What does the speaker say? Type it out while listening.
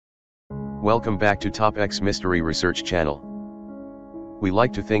Welcome back to Top X Mystery Research Channel. We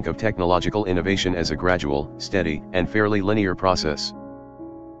like to think of technological innovation as a gradual, steady, and fairly linear process.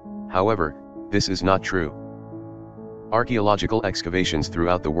 However, this is not true. Archaeological excavations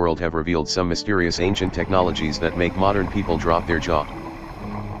throughout the world have revealed some mysterious ancient technologies that make modern people drop their jaw.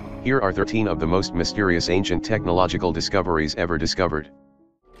 Here are 13 of the most mysterious ancient technological discoveries ever discovered.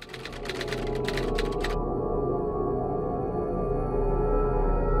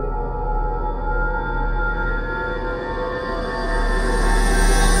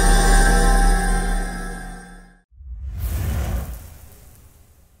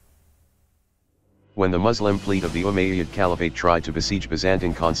 When the Muslim fleet of the Umayyad Caliphate tried to besiege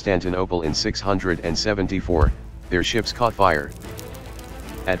Byzantine Constantinople in 674, their ships caught fire.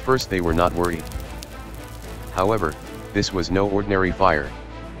 At first they were not worried. However, this was no ordinary fire.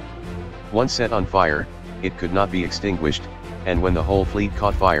 Once set on fire, it could not be extinguished, and when the whole fleet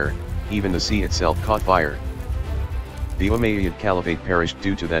caught fire, even the sea itself caught fire. The Umayyad Caliphate perished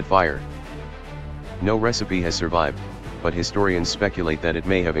due to that fire. No recipe has survived, but historians speculate that it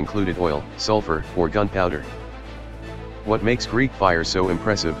may have included oil, sulfur, or gunpowder. What makes Greek fire so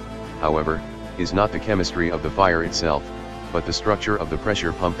impressive, however, is not the chemistry of the fire itself, but the structure of the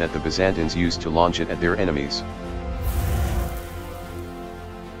pressure pump that the Byzantines used to launch it at their enemies.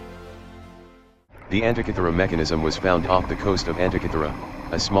 The Antikythera Mechanism was found off the coast of Antikythera,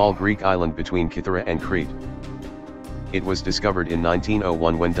 a small Greek island between Kythera and Crete. It was discovered in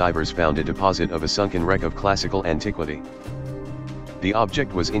 1901 when divers found a deposit of a sunken wreck of classical antiquity. The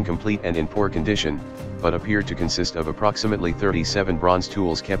object was incomplete and in poor condition, but appeared to consist of approximately 37 bronze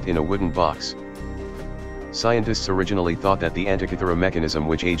tools kept in a wooden box. Scientists originally thought that the Antikythera mechanism,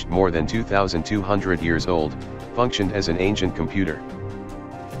 which aged more than 2,200 years old, functioned as an ancient computer.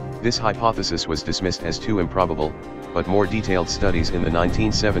 This hypothesis was dismissed as too improbable, but more detailed studies in the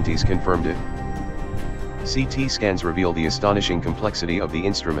 1970s confirmed it. CT scans reveal the astonishing complexity of the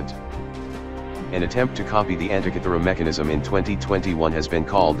instrument. An attempt to copy the Antikythera mechanism in 2021 has been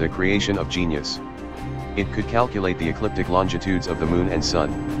called the creation of genius. It could calculate the ecliptic longitudes of the moon and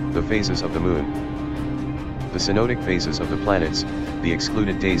sun, the phases of the moon, the synodic phases of the planets, the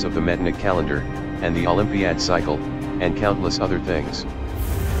excluded days of the Metinic calendar, and the Olympiad cycle, and countless other things.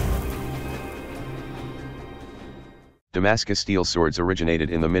 Damascus steel swords originated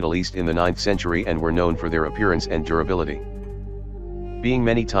in the Middle East in the 9th century and were known for their appearance and durability. Being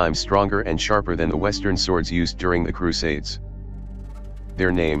many times stronger and sharper than the Western swords used during the Crusades.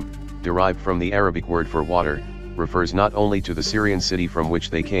 Their name, derived from the Arabic word for water, refers not only to the Syrian city from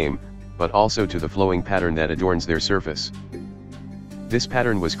which they came, but also to the flowing pattern that adorns their surface. This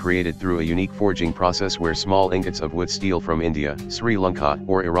pattern was created through a unique forging process where small ingots of wood steel from India, Sri Lanka,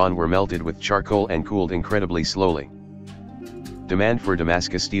 or Iran were melted with charcoal and cooled incredibly slowly. Demand for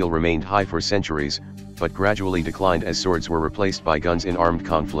Damascus steel remained high for centuries, but gradually declined as swords were replaced by guns in armed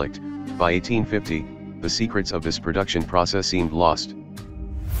conflict. By 1850, the secrets of this production process seemed lost.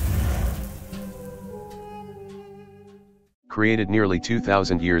 Created nearly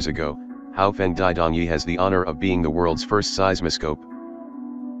 2,000 years ago, Haofeng Didongyi has the honor of being the world's first seismoscope.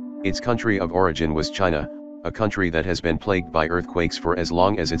 Its country of origin was China, a country that has been plagued by earthquakes for as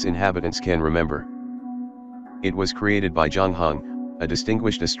long as its inhabitants can remember. It was created by Zhang Heng, a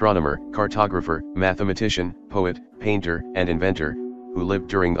distinguished astronomer, cartographer, mathematician, poet, painter, and inventor, who lived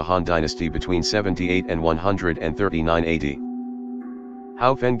during the Han Dynasty between 78 and 139 AD.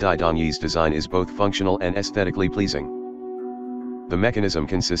 Haofeng Didongyi's design is both functional and aesthetically pleasing. The mechanism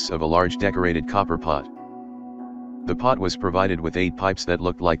consists of a large decorated copper pot. The pot was provided with 8 pipes that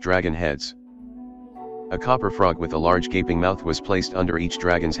looked like dragon heads. A copper frog with a large gaping mouth was placed under each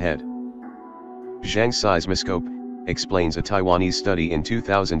dragon's head. Zhang's seismoscope, explains a Taiwanese study in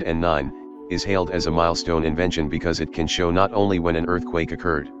 2009, is hailed as a milestone invention because it can show not only when an earthquake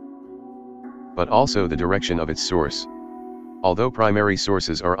occurred, but also the direction of its source. Although primary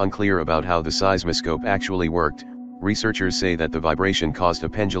sources are unclear about how the seismoscope actually worked, researchers say that the vibration caused a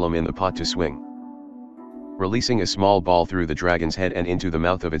pendulum in the pot to swing, releasing a small ball through the dragon's head and into the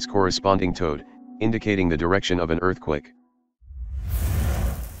mouth of its corresponding toad, indicating the direction of an earthquake.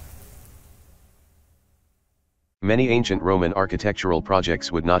 Many ancient Roman architectural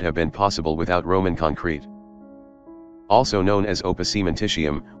projects would not have been possible without Roman concrete. Also known as opus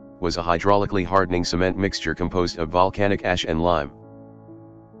cementitium, was a hydraulically hardening cement mixture composed of volcanic ash and lime.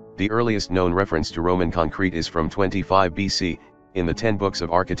 The earliest known reference to Roman concrete is from 25 BC, in the 10 books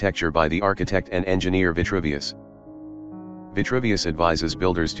of architecture by the architect and engineer Vitruvius. Vitruvius advises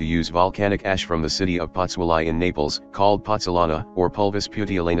builders to use volcanic ash from the city of Pozzuoli in Naples, called Pozzolana, or Pulvis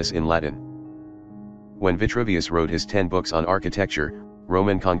Putiolanus in Latin. When Vitruvius wrote his 10 books on architecture,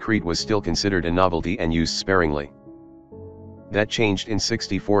 Roman concrete was still considered a novelty and used sparingly. That changed in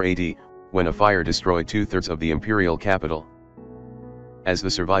 64 AD, when a fire destroyed 2/3 of the imperial capital. As the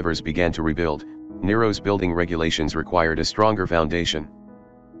survivors began to rebuild, Nero's building regulations required a stronger foundation.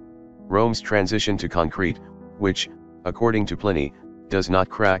 Rome's transition to concrete, which, according to Pliny, does not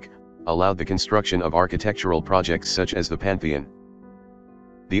crack, allowed the construction of architectural projects such as the Pantheon,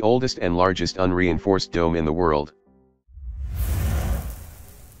 the oldest and largest unreinforced dome in the world.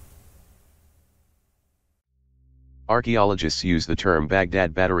 Archaeologists use the term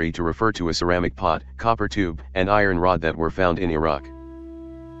Baghdad Battery to refer to a ceramic pot, copper tube, and iron rod that were found in Iraq.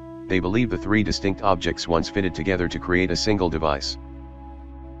 They believe the three distinct objects once fitted together to create a single device.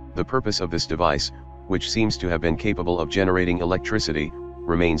 The purpose of this device, which seems to have been capable of generating electricity,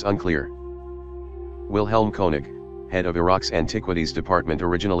 remains unclear. Wilhelm Koenig, head of Iraq's Antiquities Department,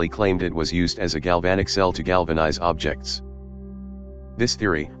 originally claimed it was used as a galvanic cell to galvanize objects. This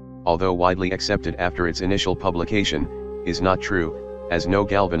theory, although widely accepted after its initial publication, is not true, as no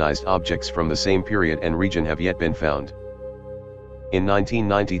galvanized objects from the same period and region have yet been found. In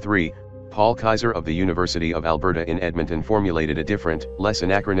 1993, Paul Kaiser of the University of Alberta in Edmonton formulated a different, less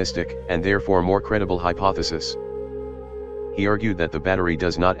anachronistic, and therefore more credible hypothesis. He argued that the battery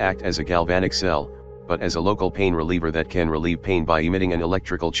does not act as a galvanic cell, but as a local pain reliever that can relieve pain by emitting an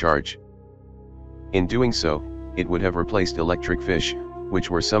electrical charge. In doing so, it would have replaced electric fish, which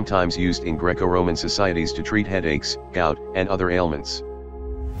were sometimes used in Greco-Roman societies to treat headaches, gout, and other ailments.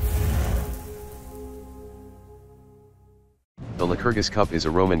 The Lycurgus Cup is a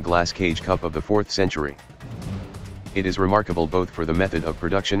Roman glass cage cup of the 4th century. It is remarkable both for the method of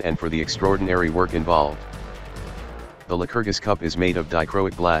production and for the extraordinary work involved. The Lycurgus Cup is made of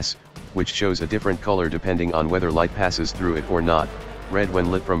dichroic glass, which shows a different color depending on whether light passes through it or not, red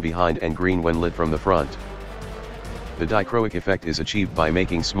when lit from behind and green when lit from the front. The dichroic effect is achieved by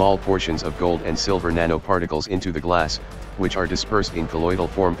making small portions of gold and silver nanoparticles into the glass, which are dispersed in colloidal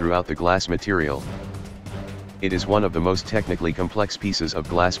form throughout the glass material. It is one of the most technically complex pieces of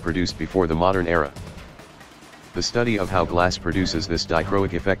glass produced before the modern era. The study of how glass produces this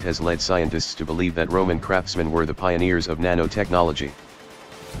dichroic effect has led scientists to believe that Roman craftsmen were the pioneers of nanotechnology.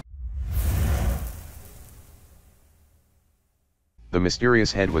 The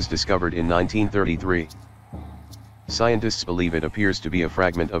mysterious head was discovered in 1933. Scientists believe it appears to be a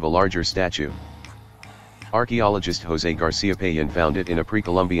fragment of a larger statue. Archaeologist José García Payán found it in a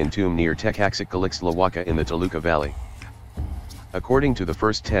pre-Columbian tomb near Tecaxicalixtlahuaca in the Toluca Valley. According to the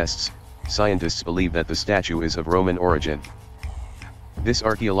first tests, scientists believe that the statue is of Roman origin. This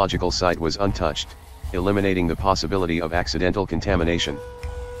archaeological site was untouched, eliminating the possibility of accidental contamination.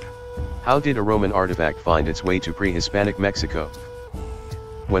 How did a Roman artifact find its way to pre-Hispanic Mexico?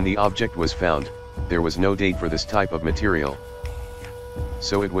 When the object was found, there was no date for this type of material.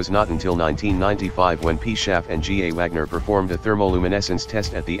 So it was not until 1995 when P. Schaff and G. A. Wagner performed a thermoluminescence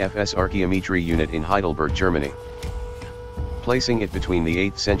test at the FS Archaeometry unit in Heidelberg, Germany, placing it between the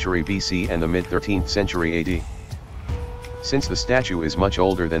 8th century BC and the mid-13th century AD. Since the statue is much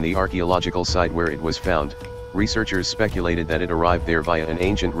older than the archaeological site where it was found, researchers speculated that it arrived there via an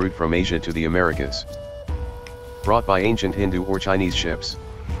ancient route from Asia to the Americas, brought by ancient Hindu or Chinese ships.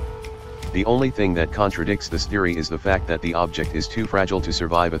 The only thing that contradicts this theory is the fact that the object is too fragile to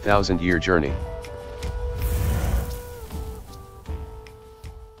survive a 1,000-year journey.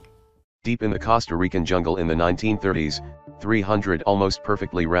 Deep in the Costa Rican jungle in the 1930s, 300 almost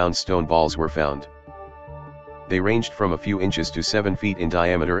perfectly round stone balls were found. They ranged from a few inches to 7 feet in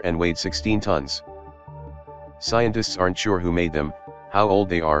diameter and weighed 16 tons. Scientists aren't sure who made them, how old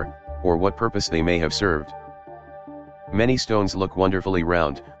they are, or what purpose they may have served. Many stones look wonderfully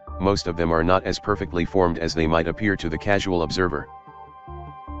round. Most of them are not as perfectly formed as they might appear to the casual observer.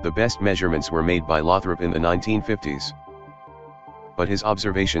 The best measurements were made by Lothrop in the 1950s. But his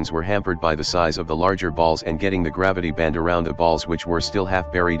observations were hampered by the size of the larger balls and getting the gravity band around the balls, which were still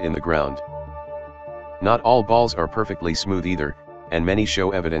half buried in the ground. Not all balls are perfectly smooth either, and many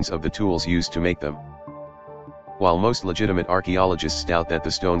show evidence of the tools used to make them. While most legitimate archaeologists doubt that the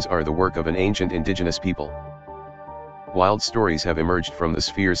stones are the work of an ancient indigenous people, wild stories have emerged from the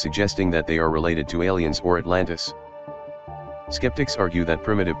sphere suggesting that they are related to aliens or Atlantis. Skeptics argue that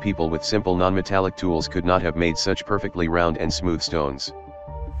primitive people with simple non-metallic tools could not have made such perfectly round and smooth stones.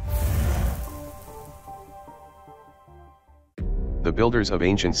 The builders of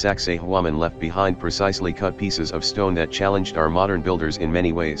ancient Sacsayhuaman left behind precisely cut pieces of stone that challenged our modern builders in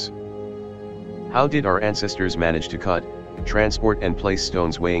many ways. How did our ancestors manage to cut, transport and place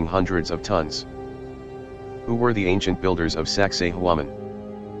stones weighing hundreds of tons? Who were the ancient builders of Sacsayhuaman?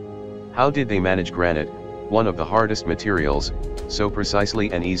 How did they manage granite, one of the hardest materials, so precisely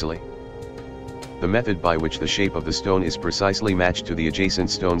and easily. The method by which the shape of the stone is precisely matched to the adjacent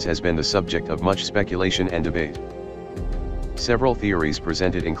stones has been the subject of much speculation and debate. Several theories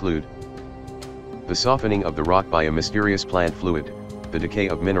presented include the softening of the rock by a mysterious plant fluid, the decay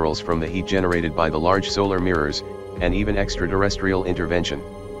of minerals from the heat generated by the large solar mirrors, and even extraterrestrial intervention.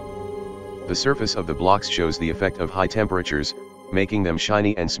 The surface of the blocks shows the effect of high temperatures, making them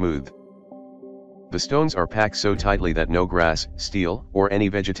shiny and smooth. The stones are packed so tightly that no grass, steel, or any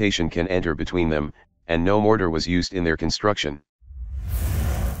vegetation can enter between them, and no mortar was used in their construction.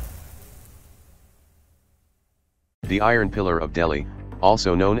 The Iron Pillar of Delhi,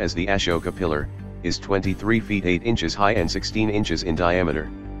 also known as the Ashoka Pillar, is 23 feet 8 inches high and 16 inches in diameter.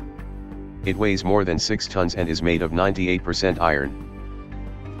 It weighs more than 6 tons and is made of 98%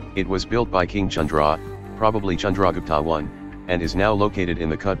 iron. It was built by King Chandra, probably Chandragupta I, and is now located in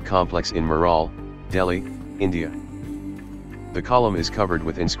the Cup complex in Mural, Delhi, India. The column is covered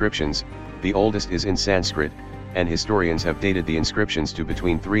with inscriptions, the oldest is in Sanskrit, and historians have dated the inscriptions to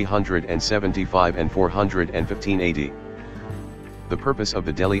between 375 and 415 AD. The purpose of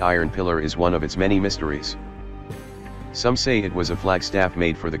the Delhi Iron Pillar is one of its many mysteries. Some say it was a flagstaff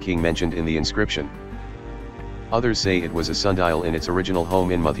made for the king mentioned in the inscription. Others say it was a sundial in its original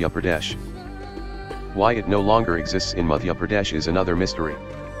home in Madhya Pradesh. Why it no longer exists in Madhya Pradesh is another mystery.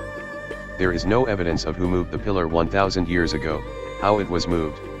 There is no evidence of who moved the pillar 1,000 years ago, how it was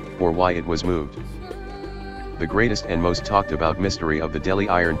moved, or why it was moved. The greatest and most talked about mystery of the Delhi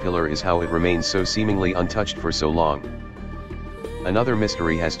Iron Pillar is how it remains so seemingly untouched for so long. Another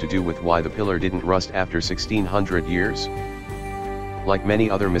mystery has to do with why the pillar didn't rust after 1600 years. Like many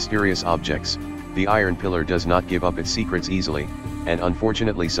other mysterious objects, the Iron Pillar does not give up its secrets easily, and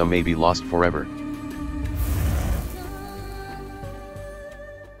unfortunately some may be lost forever.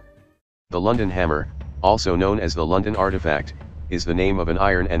 The London Hammer, also known as the London Artifact, is the name of an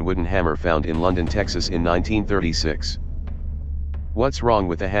iron and wooden hammer found in London, Texas in 1936. What's wrong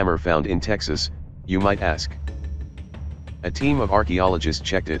with the hammer found in Texas, you might ask? A team of archaeologists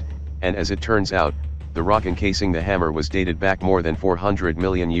checked it, and as it turns out, the rock encasing the hammer was dated back more than 400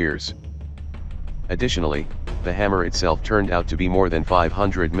 million years. Additionally, the hammer itself turned out to be more than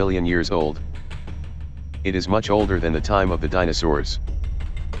 500 million years old. It is much older than the time of the dinosaurs.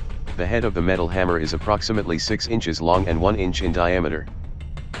 The head of the metal hammer is approximately 6 inches long and 1 inch in diameter.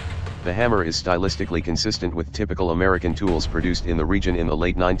 The hammer is stylistically consistent with typical American tools produced in the region in the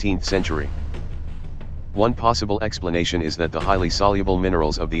late 19th century. One possible explanation is that the highly soluble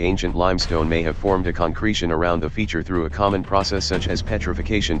minerals of the ancient limestone may have formed a concretion around the feature through a common process such as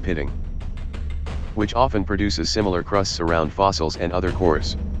petrification pitting, which often produces similar crusts around fossils and other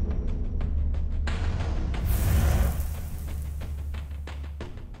cores.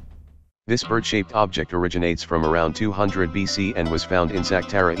 This bird-shaped object originates from around 200 BC and was found in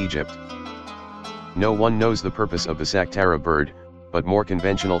Saqqara, Egypt. No one knows the purpose of the Saqqara bird, but more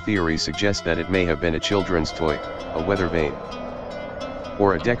conventional theories suggest that it may have been a children's toy, a weather vane,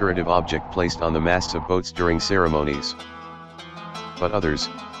 or a decorative object placed on the masts of boats during ceremonies. But others,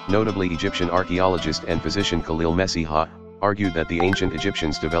 notably Egyptian archaeologist and physician Khalil Messiha, argued that the ancient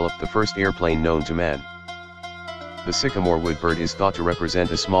Egyptians developed the first airplane known to man. The sycamore wood bird is thought to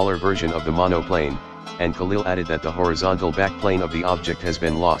represent a smaller version of the monoplane, and Khalil added that the horizontal backplane of the object has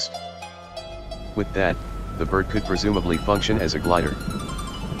been lost. With that, the bird could presumably function as a glider.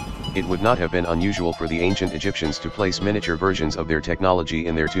 It would not have been unusual for the ancient Egyptians to place miniature versions of their technology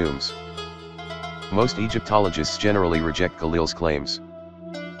in their tombs. Most Egyptologists generally reject Khalil's claims.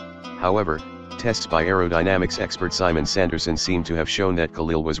 However, tests by aerodynamics expert Simon Sanderson seem to have shown that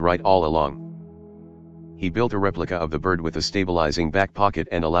Khalil was right all along. He built a replica of the bird with a stabilizing back pocket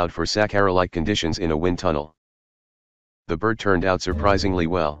and allowed for Saqqara-like conditions in a wind tunnel. The bird turned out surprisingly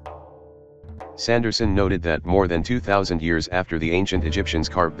well. Sanderson noted that more than 2,000 years after the ancient Egyptians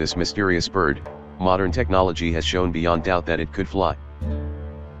carved this mysterious bird, modern technology has shown beyond doubt that it could fly.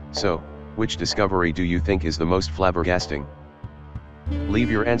 So, which discovery do you think is the most flabbergasting?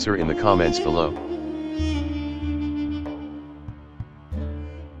 Leave your answer in the comments below.